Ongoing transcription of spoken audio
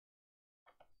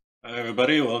Hi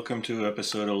everybody, welcome to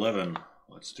episode 11.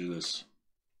 Let's do this.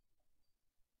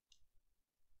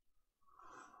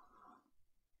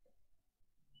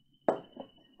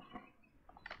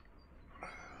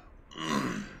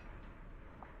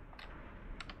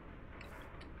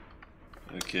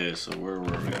 Okay, so where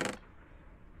were we?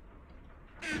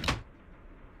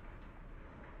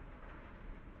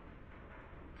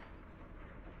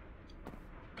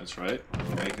 That's right,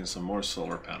 we're making some more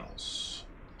solar panels.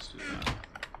 Let's do that.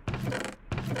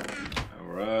 Now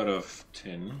we're out of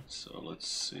tin, so let's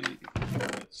see.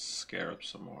 Let's scare up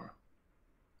some more.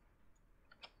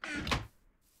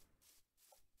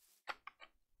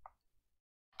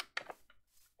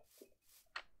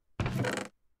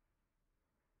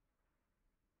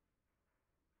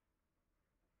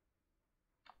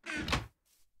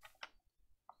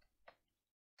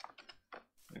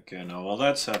 Okay, now while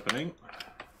that's happening,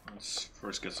 let's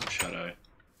first get some shut-eye.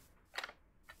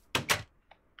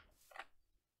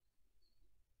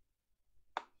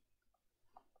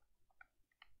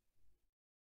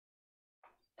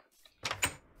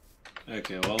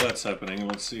 Okay, while that's happening,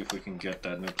 let's see if we can get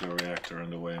that nuclear reactor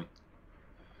underway.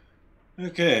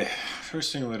 Okay,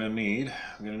 first thing we're going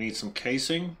to need some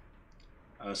casing,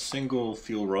 a single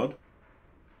fuel rod,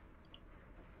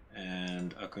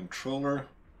 and a controller,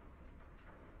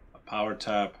 a power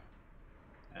tap,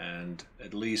 and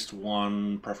at least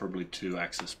one, preferably two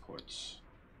access ports.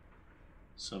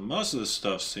 So most of the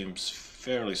stuff seems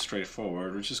fairly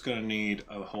straightforward. We're just going to need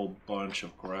a whole bunch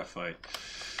of graphite.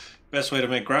 Best way to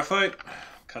make graphite: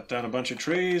 cut down a bunch of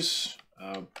trees,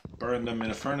 burn them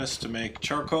in a furnace to make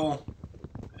charcoal,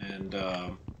 and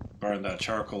burn that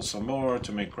charcoal some more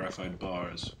to make graphite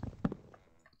bars.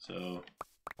 So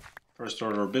first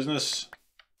order of business,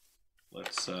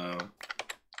 let's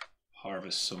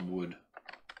harvest some wood.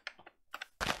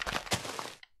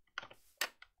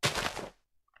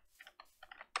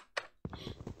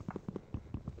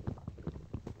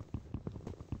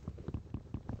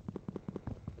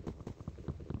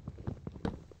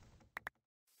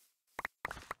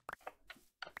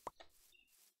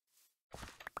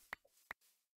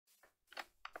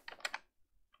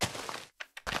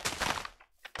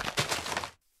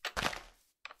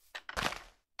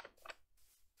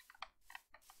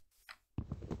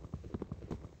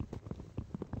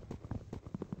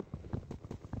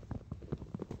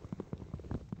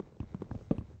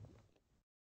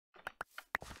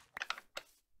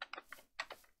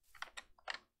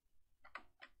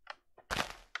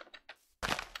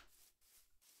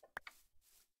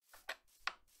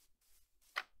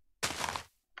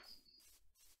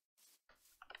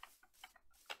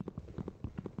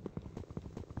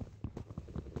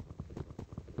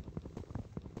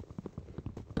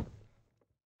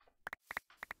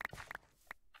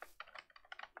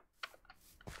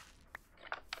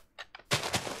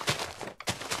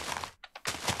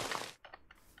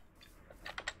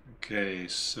 Okay,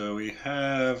 so we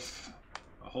have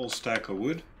a whole stack of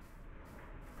wood.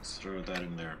 Let's throw that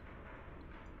in there.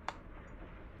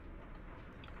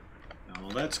 Now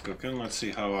while that's cooking, let's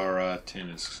see how our tin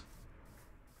is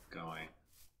going.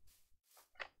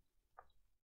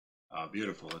 Ah,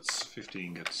 beautiful. It's 50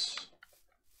 ingots.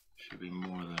 Should be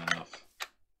more than enough.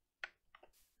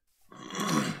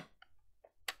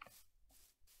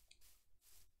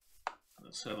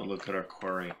 Let's have a look at our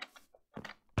quarry.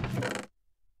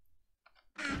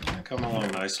 Come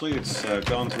along nicely. It's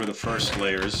gone through the first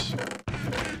layers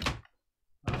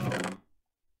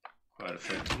quite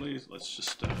effectively. Let's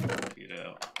just empty it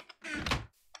out.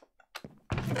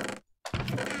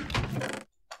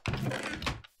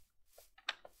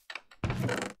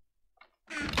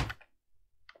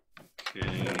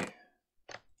 Okay.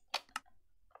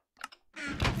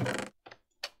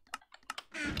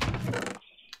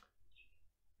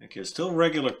 Okay, still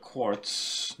regular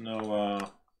quartz.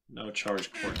 No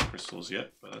charged quartz crystals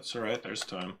yet, but that's alright, there's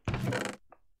time.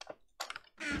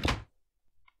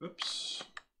 Oops.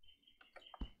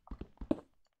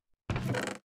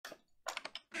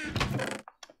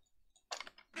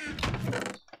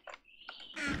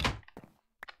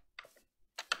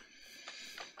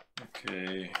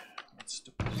 Okay, let's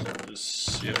deposit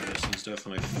this. Yep, this is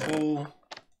definitely full.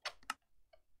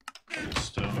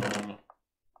 Cobblestone.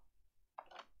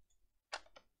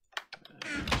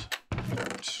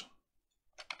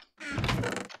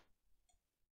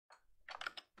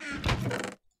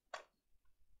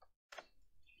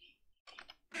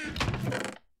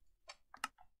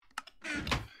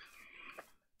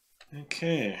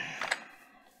 Okay,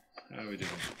 how are we doing?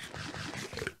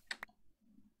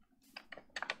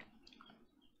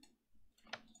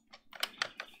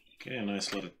 Okay, a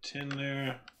nice lot of tin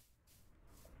there.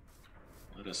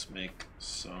 A lot us make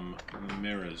some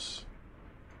mirrors.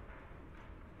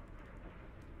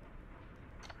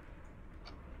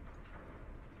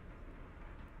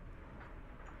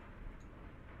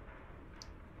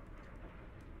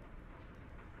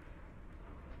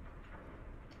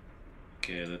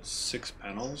 Okay, that's 6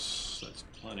 panels, that's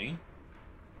plenty.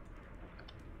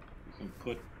 We can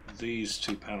put these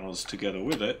 2 panels together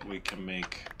with it, we can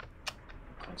make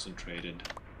concentrated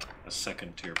a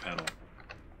second tier panel.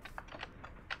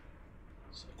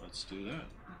 So let's do that.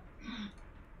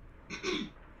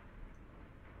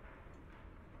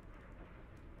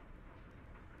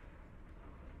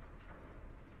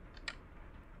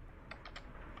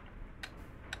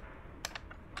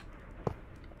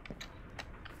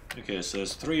 Okay, so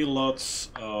there's 3 lots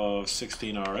of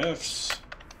 16 RFs.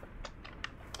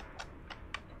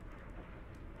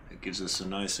 It gives us a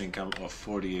nice income of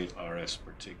 48 RFs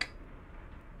per tick.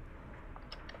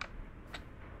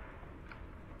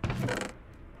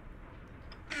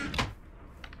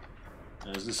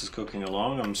 As this is cooking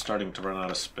along, I'm starting to run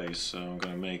out of space, so I'm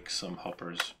going to make some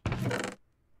hoppers.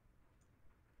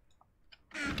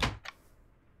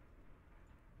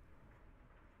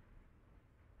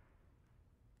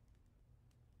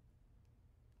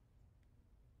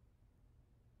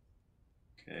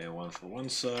 Okay, one for one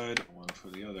side, one for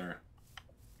the other.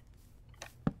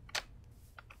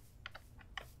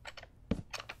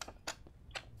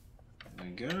 There we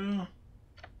go.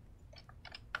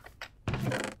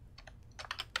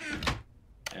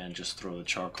 And just throw the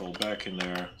charcoal back in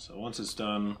there. So once it's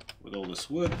done with all this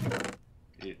wood,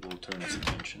 it will turn its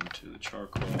attention to the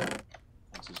charcoal.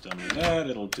 Once it's done with that,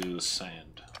 it'll do the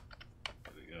sand.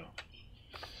 There we go.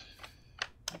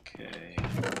 Okay.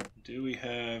 Do we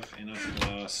have enough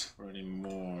glass for any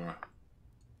more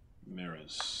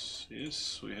mirrors?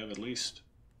 Yes, we have at least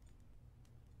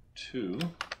 2.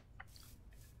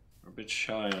 We're a bit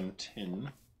shy on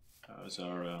tin. How's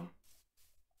our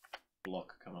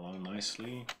block come along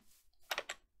nicely?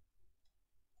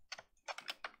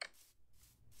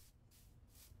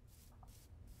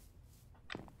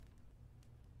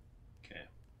 Okay.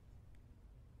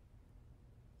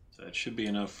 So that should be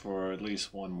enough for at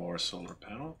least 1 more solar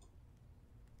panel.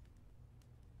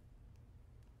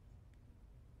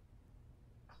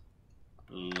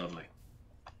 Lovely.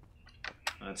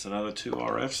 That's another 2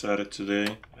 RFs added to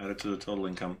the total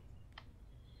income.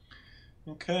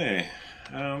 Okay,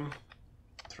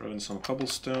 throw in some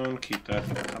cobblestone, keep that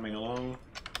coming along.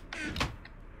 There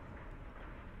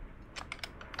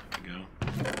we go.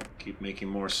 Keep making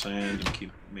more sand and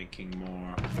keep making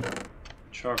more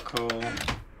charcoal.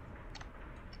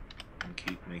 And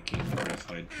keep making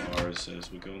graphite bars as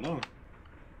we go along.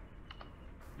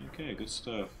 Okay, good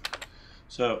stuff.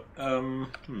 So,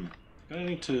 gonna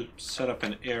need to set up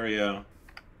an area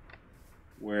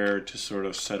where to sort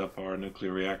of set up our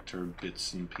nuclear reactor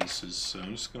bits and pieces. So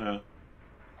I'm just gonna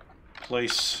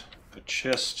place a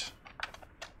chest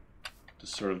to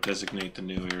sort of designate the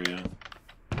new area.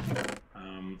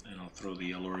 And I'll throw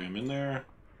the yellorium in there.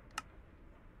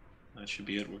 That should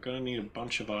be it. We're gonna need a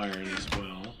bunch of iron as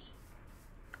well.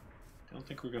 I don't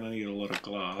think we're going to need a lot of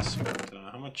glass, but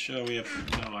how much? We have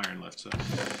no iron left, so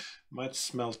might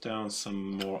smelt down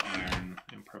some more iron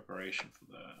in preparation for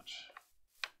that.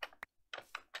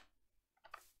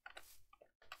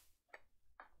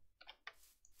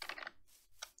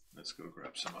 Let's go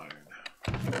grab some iron.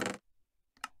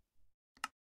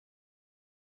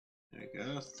 There you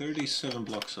go, 37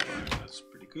 blocks of iron, that's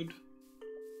pretty good.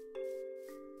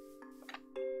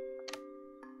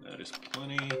 That is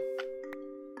plenty.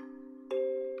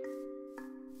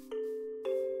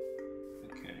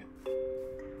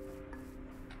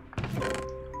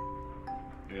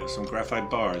 Some graphite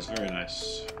bars, very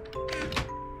nice.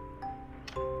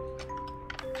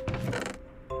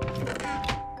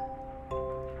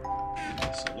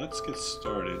 So let's get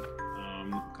started.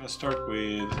 I'm going to start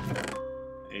with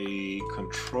a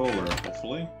controller,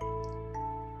 hopefully.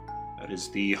 That is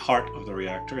the heart of the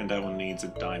reactor, and that one needs a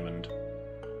diamond.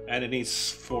 And it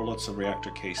needs 4 lots of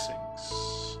reactor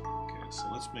casings. Okay, so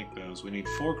let's make those. We need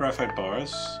 4 graphite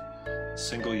bars,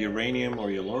 single uranium or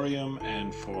yellorium,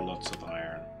 and 4 lots of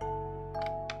iron.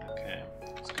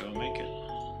 Make it.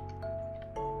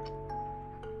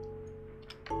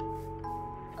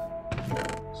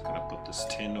 Just gonna put this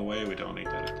tin away, we don't need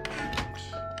that at the moment.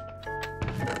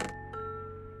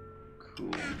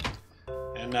 Cool.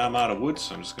 And now I'm out of wood,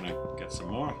 so I'm just gonna get some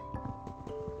more.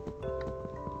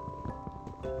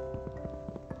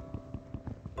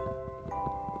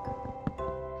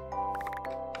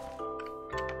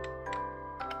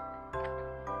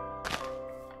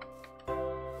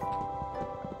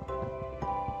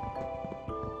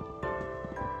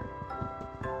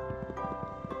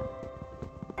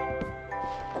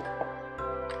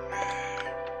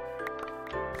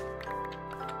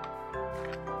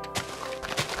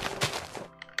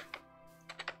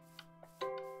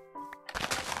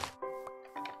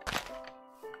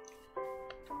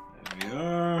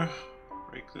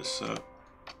 this up.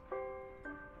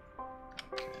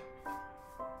 Okay.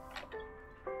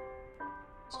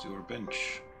 Let's do our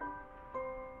bench.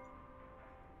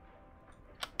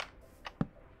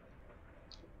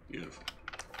 Beautiful.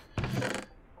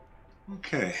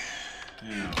 Okay.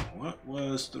 Now, what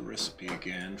was the recipe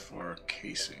again for our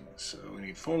casing? So we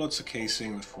need 4 lots of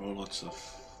casing with 4 lots of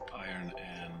iron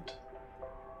and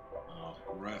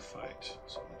graphite.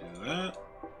 So we do that,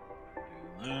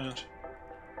 and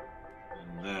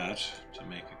that to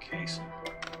make a casing.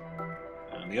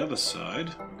 On the other side,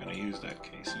 I'm going to use that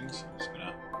casing, so I'm just going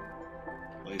to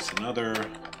place another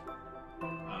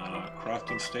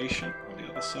crafting station on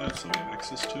the other side so we have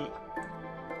access to it.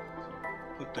 So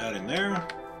put that in there.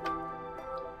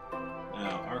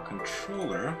 Now our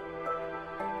controller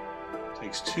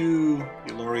takes 2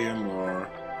 yellorium or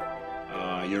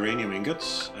uranium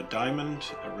ingots, a diamond,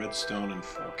 a redstone, and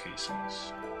 4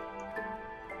 casings.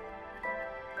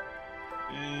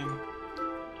 Okay,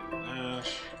 do that.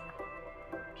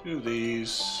 2 of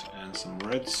these and some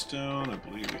redstone. I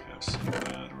believe we have some of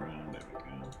that around. There we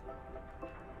go.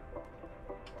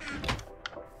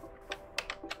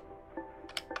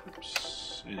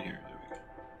 Oops, in here. There we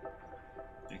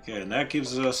go. Okay, and that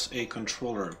gives us a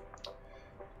controller.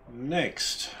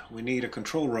 Next, we need a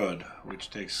control rod, which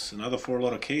takes another 4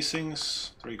 lot of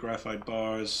casings, 3 graphite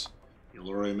bars,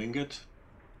 yellorium ingot.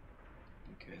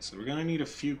 Okay, so we're gonna need a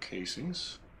few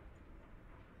casings.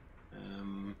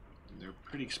 They're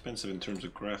pretty expensive in terms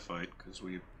of graphite because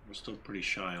we're still pretty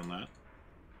shy on that,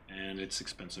 and it's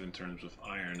expensive in terms of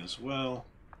iron as well.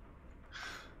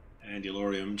 And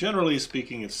yellorium, generally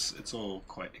speaking, it's all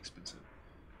quite expensive.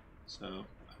 So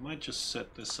I might just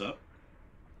set this up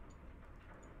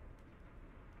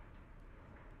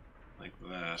like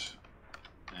that,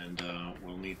 and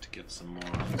we'll need to get some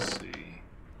more. Let's see.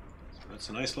 So that's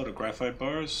a nice lot of graphite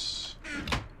bars.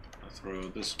 I'll throw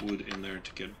this wood in there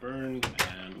to get burned,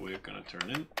 and we're gonna turn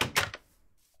in.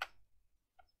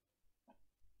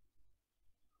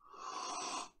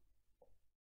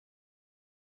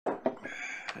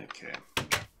 Okay.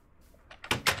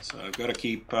 So I've got to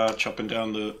keep chopping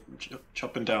down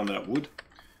that wood.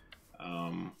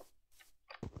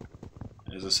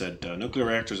 As I said, nuclear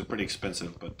reactors are pretty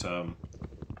expensive, but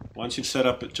once you've set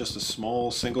up just a small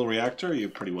single reactor, you're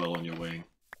pretty well on your way.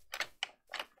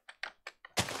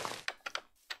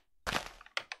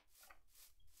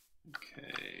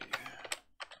 Okay.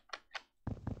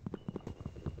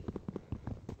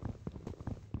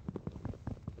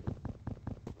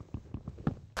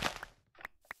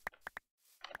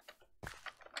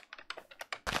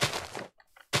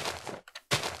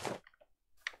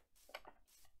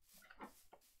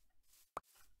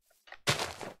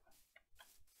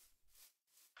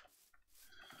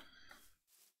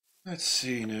 Let's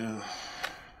see now.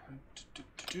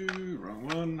 Wrong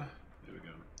one. There we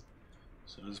go.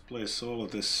 So let's place all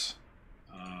of this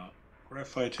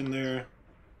graphite in there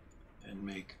and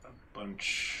make a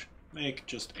bunch. Make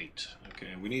just 8.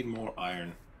 Okay, we need more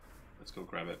iron. Let's go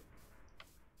grab it.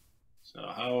 So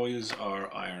how is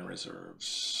our iron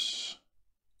reserves?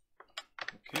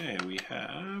 Okay, we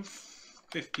have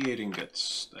 58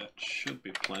 ingots. That should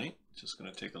be plenty. It's just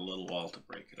going to take a little while to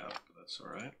break it out, but that's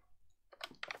alright.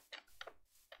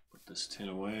 Put this tin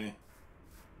away.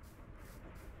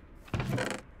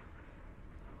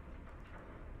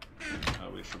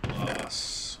 I'll wait for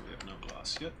glass. We have no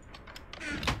glass yet.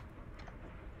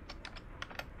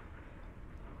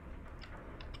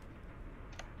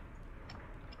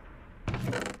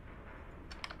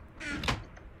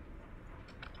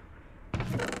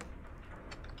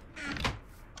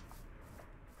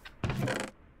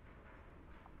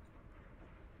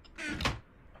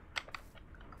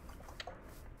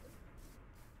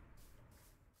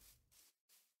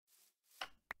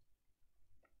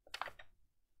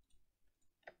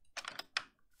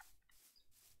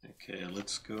 Okay,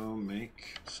 let's go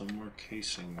make some more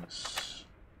casings.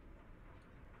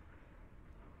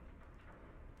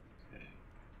 Okay.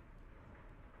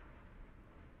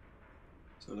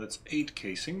 So that's 8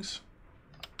 casings.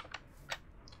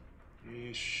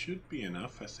 It should be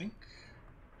enough, I think.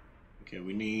 Okay,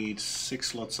 we need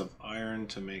 6 lots of iron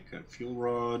to make a fuel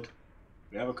rod.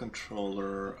 We have a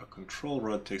controller. A control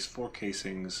rod takes 4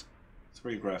 casings,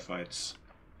 3 graphites,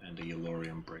 and a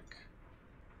yellorium brick.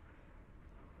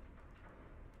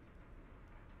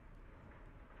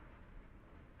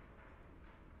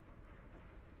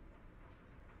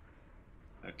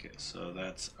 Okay, so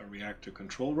that's a reactor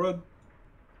control rod.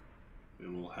 We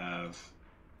will have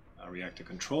a reactor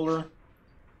controller.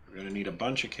 We're going to need a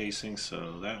bunch of casings,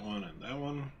 so that one and that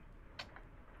one.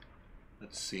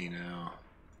 Let's see now.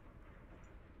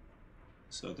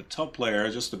 So the top layer,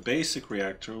 just the basic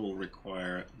reactor, will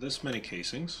require this many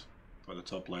casings for the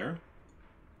top layer.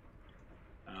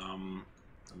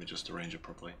 Let me just arrange it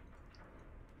properly.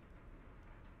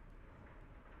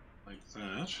 Like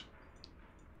that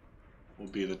will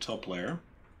be the top layer.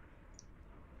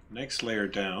 Next layer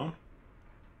down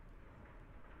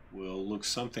will look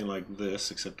something like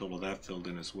this, except all of that filled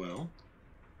in as well.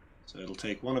 So it'll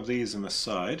take one of these in the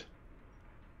side.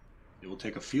 It will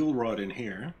take a fuel rod in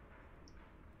here.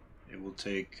 It will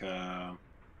take,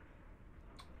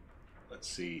 let's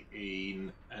see,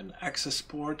 an access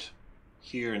port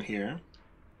here and here,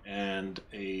 and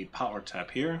a power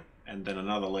tap here, and then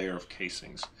another layer of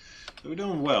casings. So we're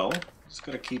doing well. Just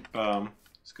gotta keep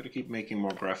making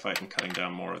more graphite and cutting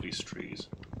down more of these trees.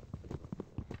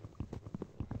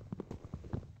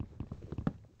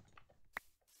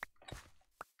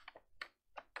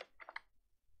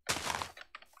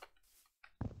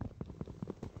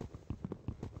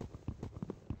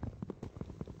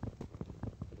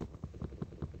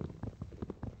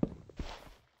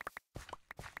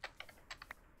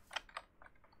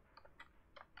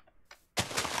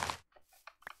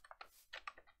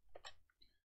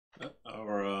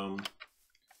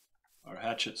 Our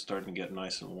hatchet's starting to get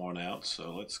nice and worn out,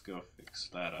 so let's go fix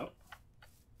that up.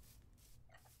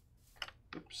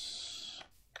 Oops.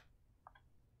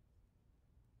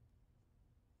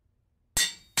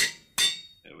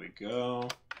 There we go.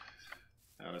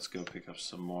 Now let's go pick up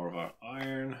some more of our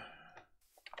iron.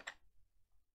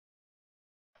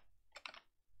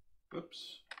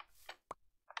 Oops.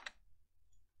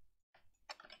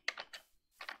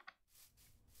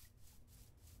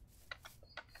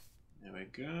 There we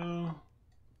go.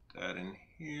 Put that in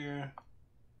here.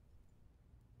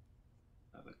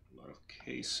 Another lot of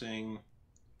casing.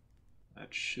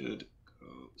 That should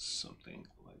go something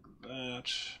like that.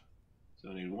 So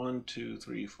I need 1, 2,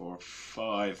 3, 4,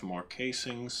 5 more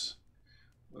casings.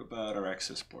 What about our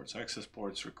access ports? Access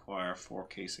ports require 4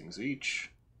 casings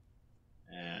each,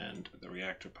 and the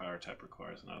reactor power tap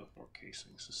requires another 4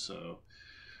 casings. So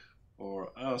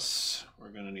for us, we're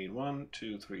going to need 1,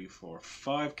 2, 3, 4,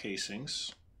 5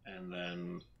 casings, and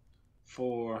then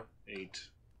 4, 8,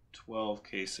 12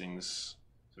 casings.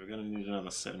 So we're going to need another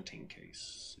 17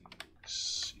 casings.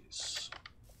 Yes.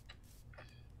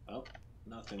 Well,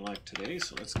 nothing like today,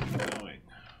 so let's keep going.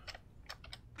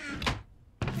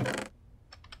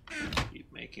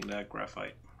 Keep making that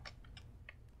graphite.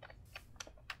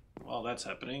 While that's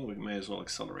happening, we may as well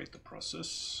accelerate the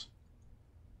process.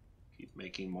 Keep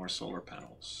making more solar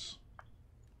panels.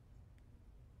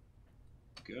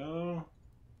 Go.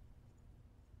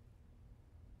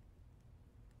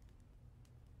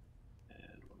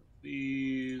 And one of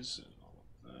these, and all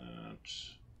of that.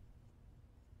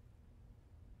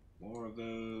 More of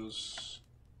those.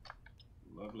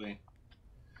 Lovely.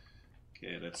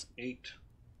 Okay, that's 8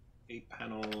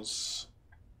 panels.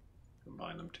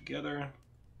 Combine them together.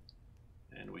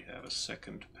 And we have a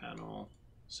second panel,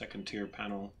 second tier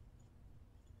panel.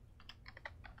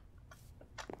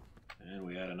 And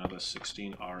we add another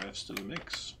 16 RFs to the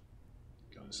mix.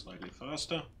 Going slightly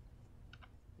faster.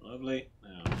 Lovely.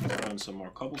 Now throw in some more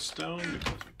cobblestone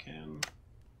because we can.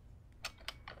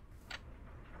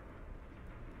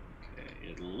 Okay,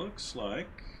 it looks like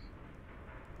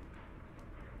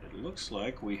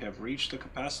we have reached the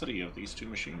capacity of these two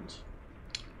machines.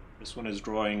 This one is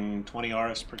drawing 20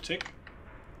 RFs per tick.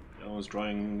 The other one's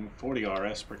drawing 40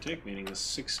 RFs per tick, meaning there's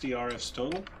 60 RFs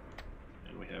total.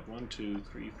 And we have 1, 2,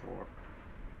 3, 4.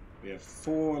 We have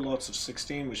 4 lots of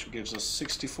 16, which gives us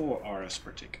 64 RFs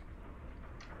per tick,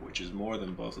 which is more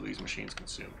than both of these machines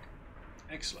consume.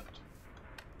 Excellent.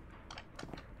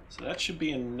 So that should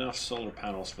be enough solar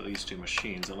panels for these two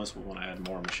machines, unless we want to add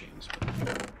more machines. But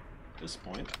at this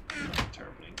point, I'm not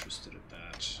terribly interested in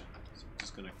that. So I'm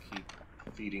just going to keep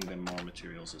feeding them more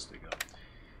materials as they go.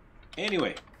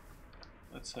 Anyway,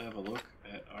 let's have a look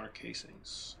at our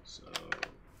casings. So,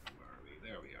 where are we?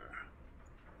 There we are.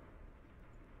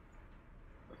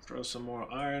 Let's throw some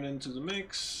more iron into the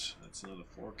mix. That's another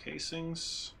 4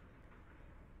 casings.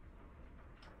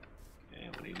 Okay,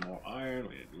 we need more iron.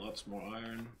 We need lots more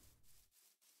iron.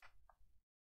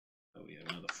 So we have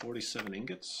another 47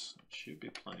 ingots. That should be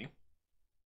plenty.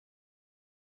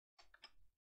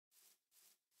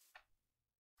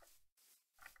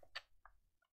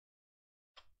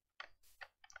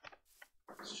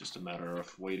 It's just a matter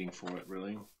of waiting for it,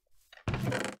 really. Do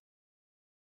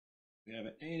we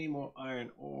have any more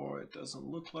iron ore? It doesn't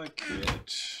look like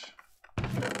it.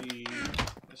 Maybe,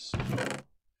 yes, no.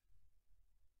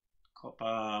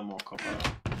 Copper, more copper.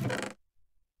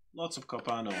 Lots of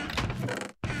copper, no iron.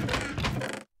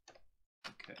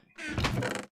 Okay.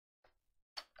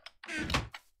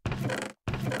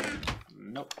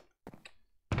 Nope.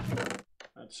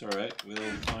 That's alright, we'll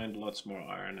find lots more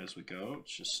iron as we go,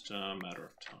 it's just a matter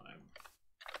of time.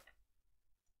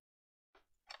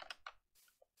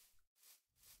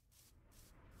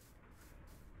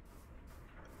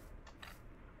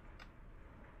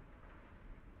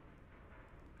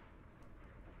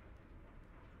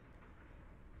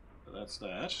 So that's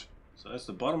that. So that's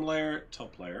the bottom layer,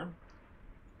 top layer.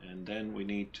 And then we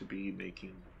need to be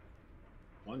making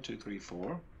 1, 2, 3,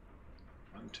 4.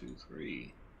 1, 2,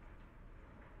 3.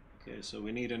 Okay, so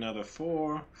we need another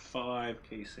 4, 5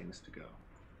 casings to go.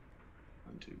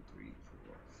 1, 2, 3,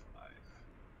 4, 5.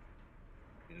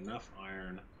 Need enough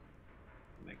iron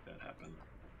to make that happen.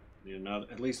 Need another,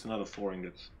 at least another 4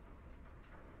 ingots.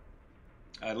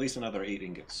 At least another 8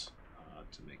 ingots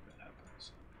to make that happen.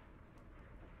 So.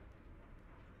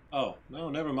 Oh, no,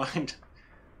 never mind.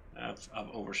 I've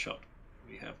overshot.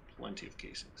 We have plenty of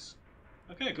casings.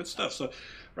 Okay, good stuff. So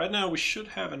right now we should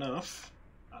have enough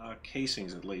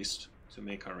casings at least to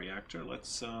make our reactor.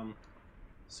 Let's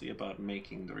see about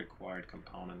making the required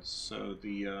components. So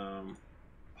the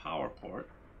power port,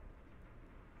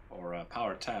 or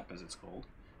power tap as it's called,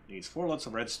 needs 4 lots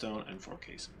of redstone and 4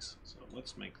 casings. So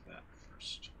let's make that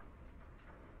first.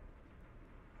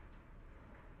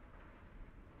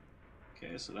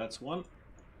 Okay, so that's one.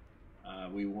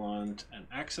 We want an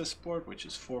access port, which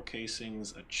is 4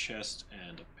 casings, a chest,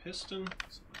 and a piston.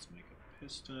 So let's make a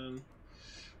piston.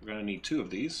 We're going to need 2 of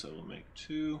these, so we'll make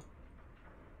 2.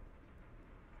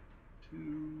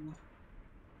 2.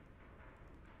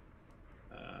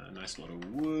 A nice lot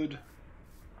of wood,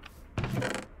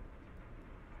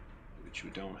 which we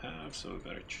don't have, so we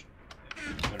better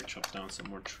chop down some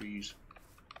more trees.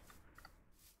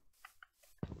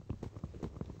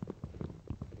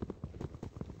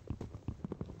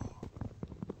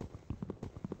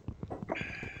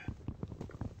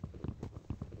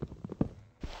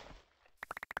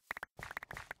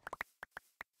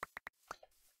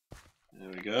 There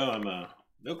we go. I'm a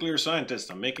nuclear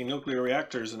scientist. I'm making nuclear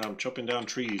reactors, and I'm chopping down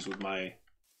trees with my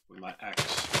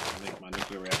axe to make my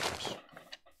nuclear reactors.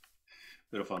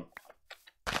 Bit of fun.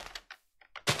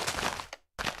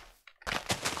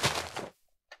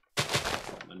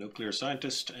 I'm a nuclear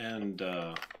scientist and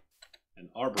an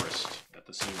arborist at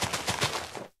the same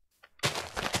time.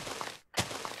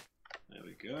 There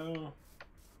we go.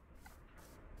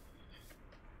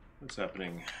 What's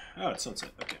happening? Oh, it's sunset.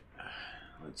 Okay.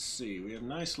 Let's see, we have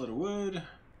nice little wood.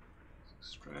 Let's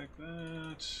extract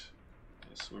that.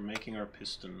 Yes, we're making our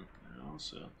piston now,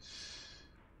 so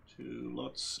 2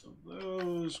 lots of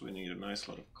those. We need a nice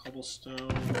lot of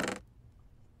cobblestone.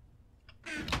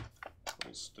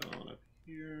 Cobblestone up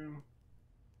here.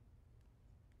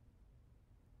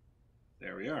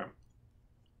 There we are.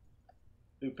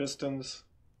 2 pistons.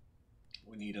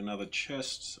 We need another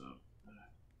chest, so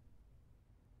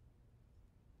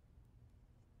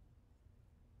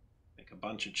a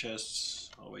bunch of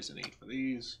chests, always a need for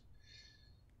these.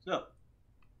 So,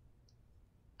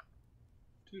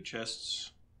 2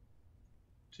 chests,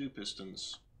 2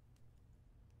 pistons,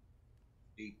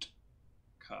 8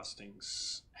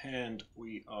 castings, and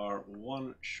we are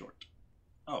 1 short.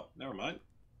 Oh, never mind.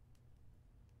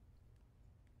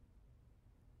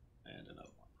 And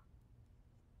another one.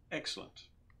 Excellent.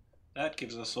 That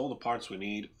gives us all the parts we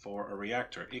need for a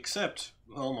reactor, except,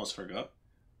 we almost forgot,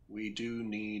 we do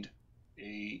need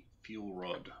a fuel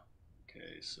rod.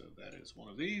 Okay, so that is one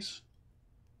of these,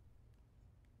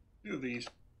 2 of these,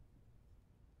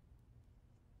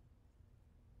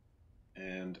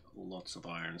 and lots of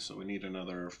iron. So we need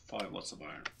another 5 lots of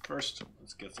iron. First,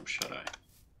 let's get some shut-eye.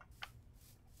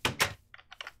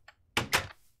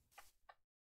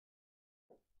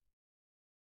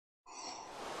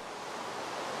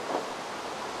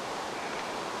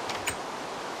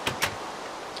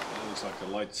 Looks like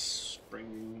a light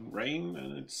spring rain,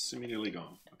 and it's immediately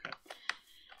gone. Okay,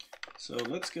 so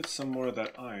let's get some more of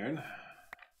that iron.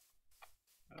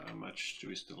 How much do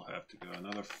we still have to go?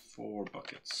 Another 4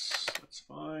 buckets. That's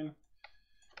fine.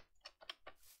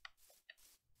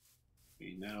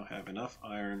 We now have enough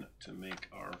iron to make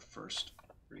our first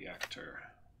reactor.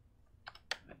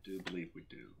 I do believe we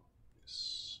do.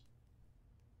 Yes.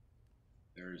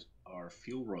 There's our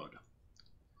fuel rod.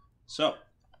 So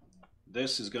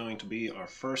this is going to be our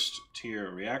first tier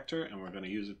reactor, and we're going to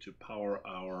use it to power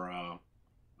our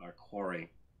quarry.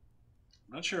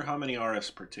 I'm not sure how many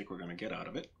RFs per tick we're going to get out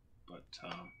of it, but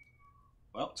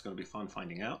well, it's going to be fun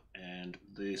finding out. And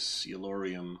this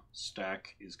Yellorium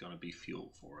stack is going to be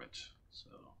fuel for it. So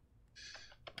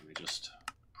let me just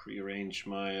prearrange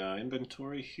my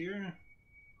inventory here.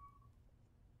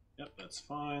 Yep, that's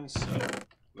fine. So,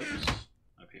 whoops,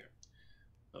 up here.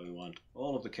 So we want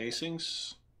all of the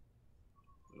casings.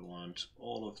 We want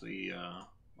all of the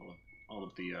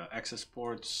access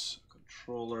ports,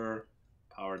 controller,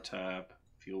 power tap,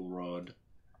 fuel rod,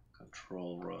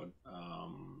 control rod,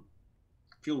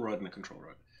 fuel rod, and a control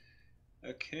rod.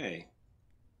 Okay.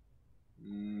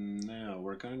 Now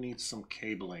we're going to need some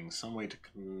cabling, some way to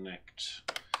connect.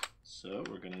 So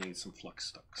we're going to need some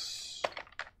flux ducts.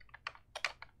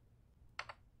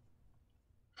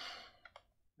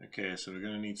 Okay, so we're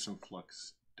going to need some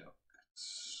flux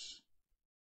ducts.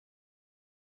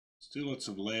 Still lots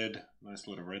of lead, nice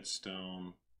lot of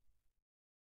redstone.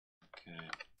 Okay.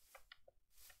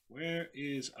 Where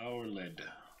is our lead?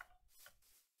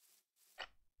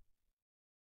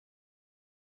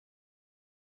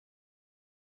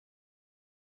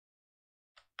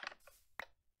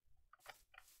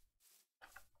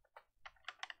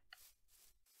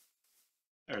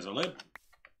 There's a lead.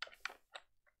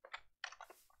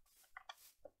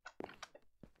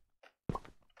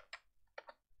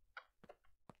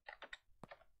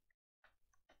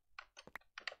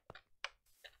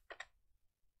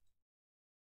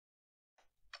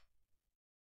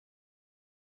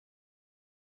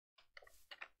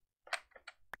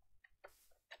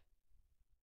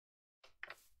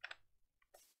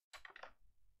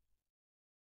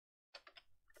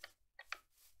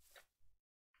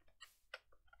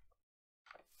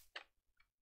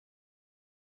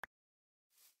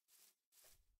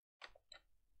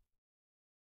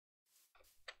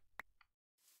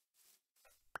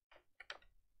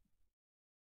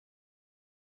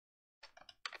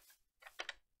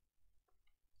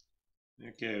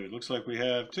 Okay, it looks like we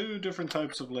have two different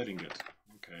types of lead ingot.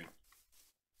 Okay.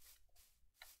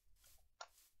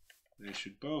 They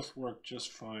should both work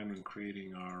just fine when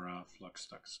creating our flux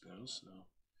ducts though, so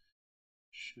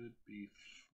should be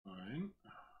fine.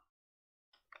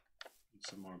 Need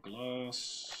some more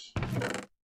glass.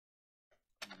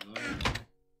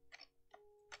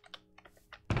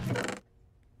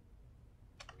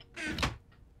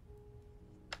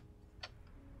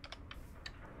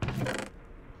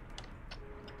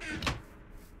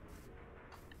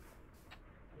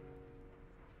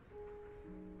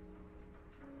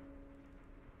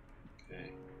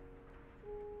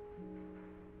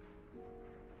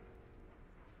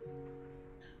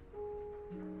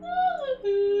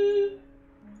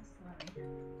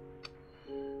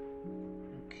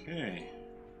 Okay,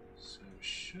 so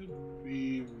should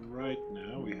be right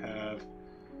now. We have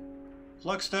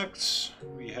flux ducts,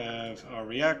 we have our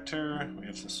reactor, we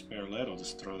have some spare lead. I'll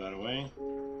just throw that away.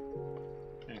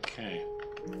 Okay,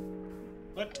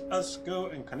 let us go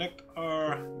and connect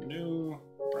our new,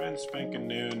 brand spanking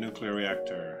new nuclear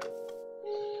reactor.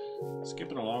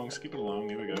 Skip it along,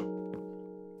 here we go.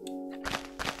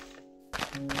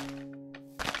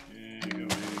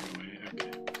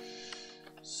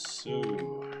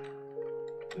 So,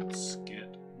 let's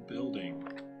get building.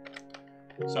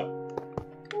 So,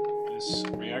 this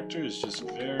reactor is just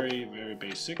very, very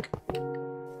basic.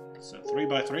 It's a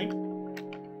 3x3.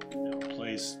 Now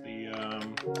place the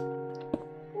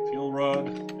fuel rod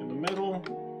in the middle.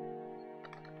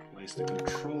 Place the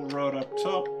control rod up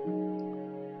top.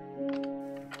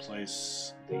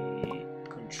 Place the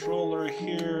controller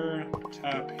here,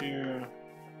 tap here.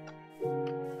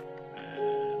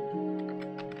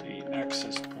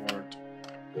 Access port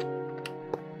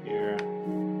here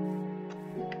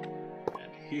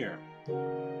and here.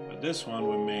 But this one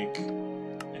we make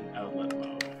in outlet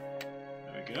mode.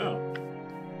 There we go.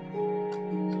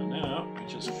 So now we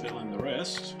just fill in the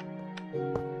rest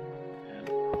and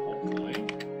hopefully,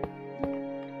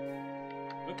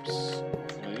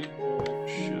 hopefully it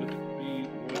should be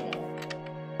well.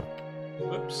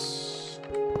 Whoops.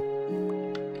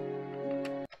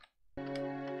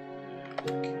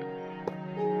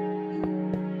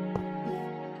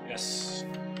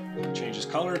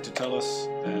 Color to tell us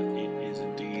that it is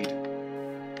indeed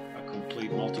a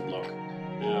complete multi-block.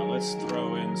 Now let's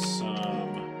throw in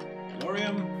some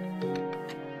tellurium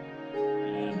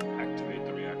and activate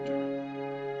the reactor.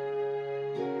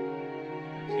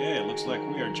 Okay, it looks like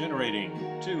we are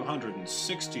generating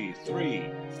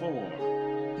 263, 4,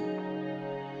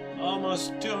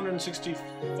 almost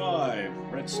 265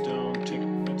 redstone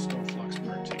flux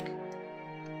per tick.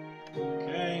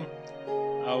 Okay,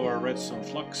 our redstone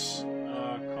flux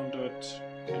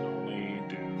can only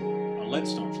do, a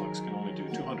leadstone flux can only do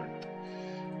 200,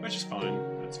 which is fine,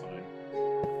 that's fine.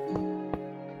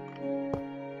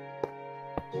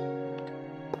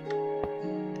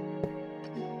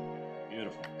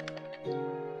 Beautiful.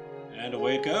 And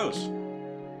away it goes.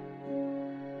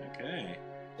 Okay.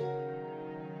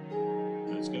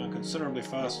 it's going considerably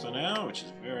faster now, which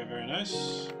is very, very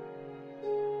nice.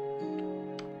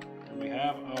 And we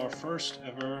have our first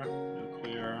ever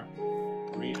nuclear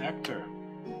reactor.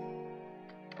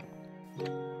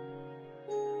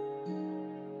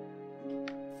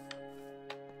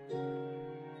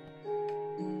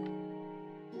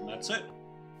 And that's it.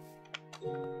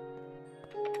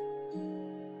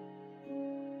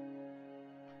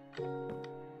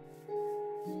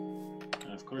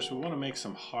 And of course we want to make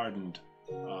some hardened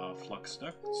flux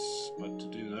ducts, but to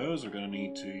do those we're going to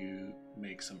need to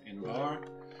make some Invar.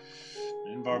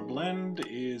 An Invar blend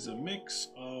is a mix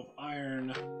of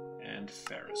iron and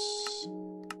ferrous.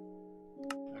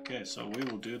 Okay, so we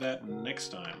will do that next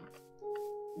time.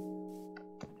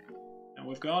 And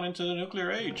we've gone into the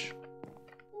nuclear age.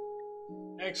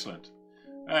 Excellent.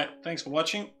 Alright, thanks for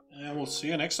watching, and we'll see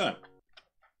you next time.